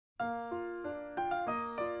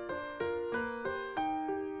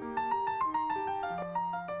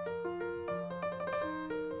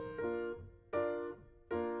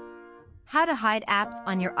How to hide apps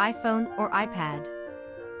on your iPhone or iPad.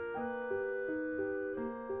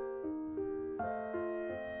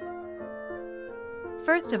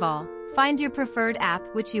 First of all, find your preferred app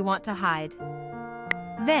which you want to hide.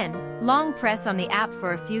 Then, long press on the app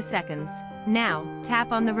for a few seconds. Now,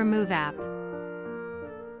 tap on the Remove app.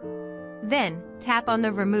 Then, tap on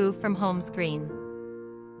the Remove from home screen.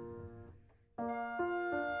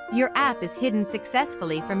 Your app is hidden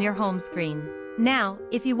successfully from your home screen. Now,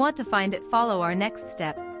 if you want to find it, follow our next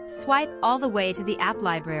step. Swipe all the way to the app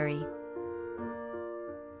library.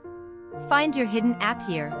 Find your hidden app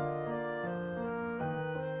here.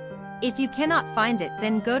 If you cannot find it,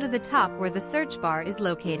 then go to the top where the search bar is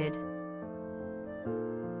located.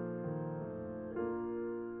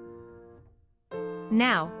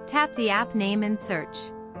 Now, tap the app name and search.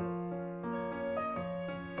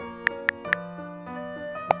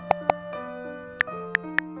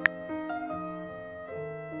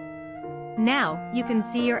 Now, you can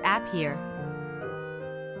see your app here.